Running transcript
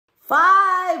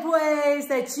5 ways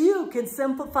that you can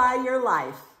simplify your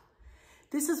life.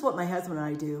 This is what my husband and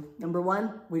I do. Number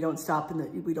 1, we don't shop in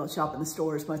the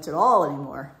stores much at all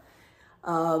anymore.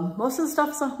 Most of the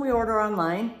stuff we order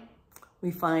online.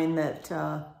 We find that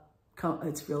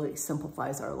it really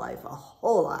simplifies our life a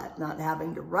whole lot, not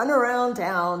having to run around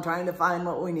town trying to find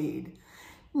what we need.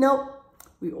 Nope,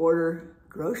 we order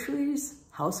groceries,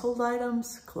 household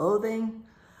items, clothing,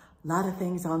 a lot of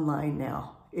things online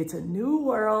now. It's a new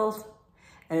world,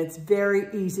 and it's very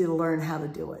easy to learn how to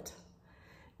do it.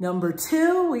 Number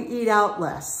 2, we eat out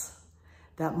less.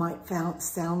 That might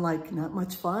sound like not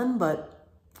much fun, but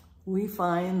we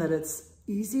find that it's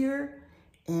easier,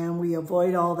 and we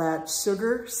avoid all that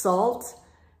sugar, salt,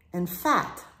 and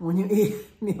fat when you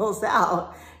eat meals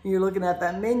out. You're looking at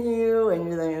that menu, and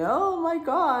you're thinking, oh my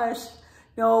gosh.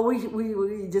 No,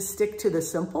 we just stick to the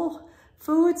simple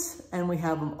foods, and we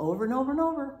have them over and over and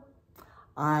over.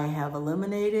 I have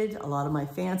eliminated a lot of my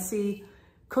fancy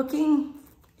cooking,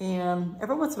 and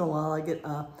every once in a while I get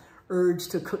a urge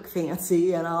to cook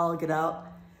fancy, and I'll get out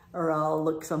or I'll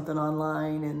look something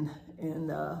online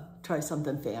and try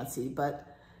something fancy. But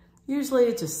usually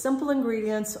it's just simple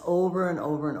ingredients over and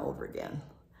over and over again.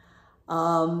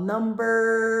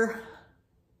 Number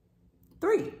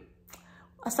 3,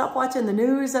 I stopped watching the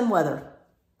news and weather.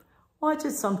 Watch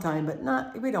it sometime, but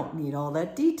we don't need all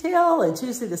that detail. It's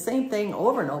usually the same thing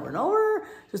over and over and over.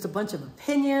 Just a bunch of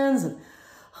opinions and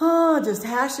just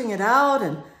hashing it out.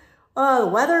 And the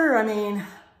weather, I mean,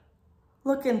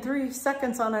 look in 3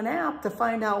 seconds on an app to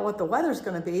find out what the weather's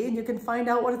gonna be, and you can find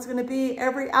out what it's gonna be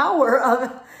every hour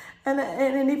of in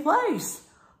any place.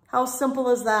 How simple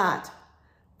is that?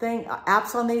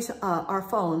 Apps on our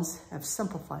phones have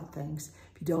simplified things.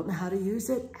 If you don't know how to use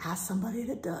it, ask somebody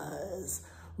that does.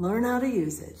 Learn how to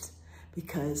use it,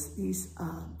 because these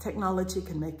technology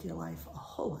can make your life a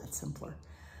whole lot simpler.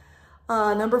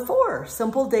 Number 4,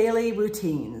 simple daily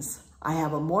routines. I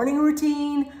have a morning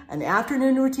routine, an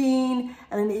afternoon routine,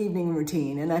 and an evening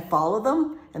routine, and I follow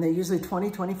them, and they're usually 20,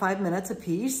 25 minutes a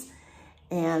piece,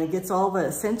 and it gets all the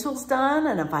essentials done.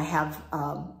 And if I have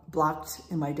blocked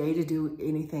in my day to do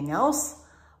anything else,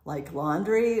 like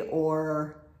laundry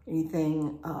or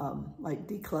anything like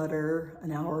declutter,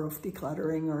 an hour of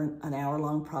decluttering or an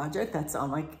hour-long project, that's on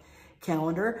my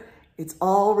calendar. It's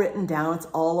all written down, it's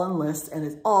all on lists, and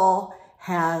it all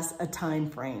has a time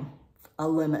frame, a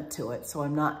limit to it, so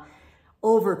I'm not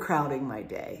overcrowding my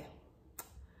day.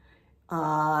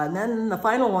 And then the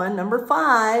final one, number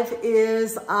 5,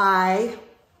 is I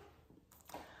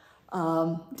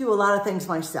do a lot of things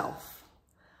myself.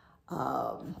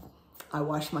 I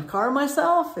wash my car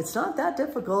myself. It's not that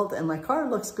difficult, and my car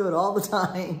looks good all the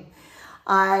time.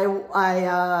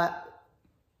 I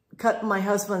cut my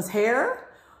husband's hair.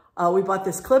 We bought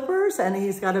this clippers, and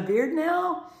he's got a beard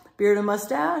now, beard and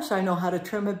mustache. I know how to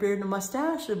trim a beard and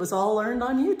mustache. It was all learned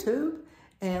on YouTube,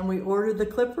 and we ordered the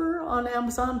clipper on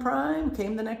Amazon Prime,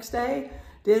 came the next day,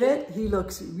 did it. He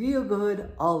looks real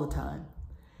good all the time.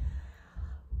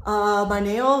 My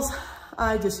nails,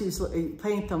 I just usually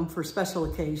paint them for special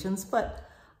occasions, but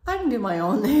I can do my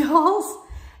own nails,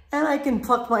 and I can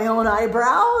pluck my own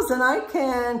eyebrows, and I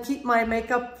can keep my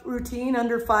makeup routine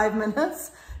under 5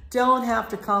 minutes. Don't have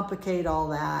to complicate all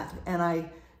that. And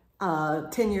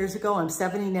 10 years ago, I'm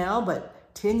 70 now,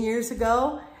 but 10 years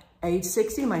ago, age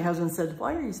 60, my husband said,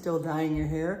 why are you still dyeing your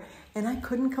hair? And I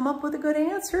couldn't come up with a good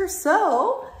answer,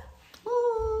 so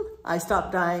I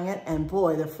stopped dyeing it, and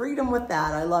boy, the freedom with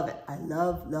that, I love it. I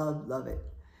love, love, love it.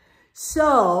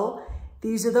 So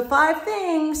these are the 5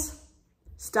 things.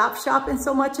 Stop shopping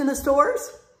so much in the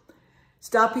stores.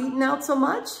 Stop eating out so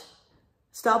much.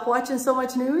 Stop watching so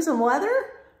much news and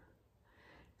weather.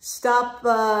 Stop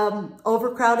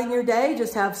overcrowding your day.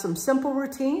 Just have some simple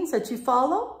routines that you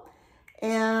follow.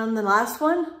 And the last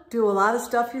one, do a lot of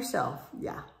stuff yourself.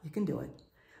 Yeah, you can do it.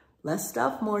 Less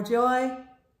stuff, more joy.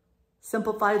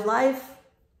 Simplified life,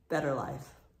 better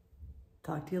life.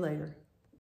 Talk to you later.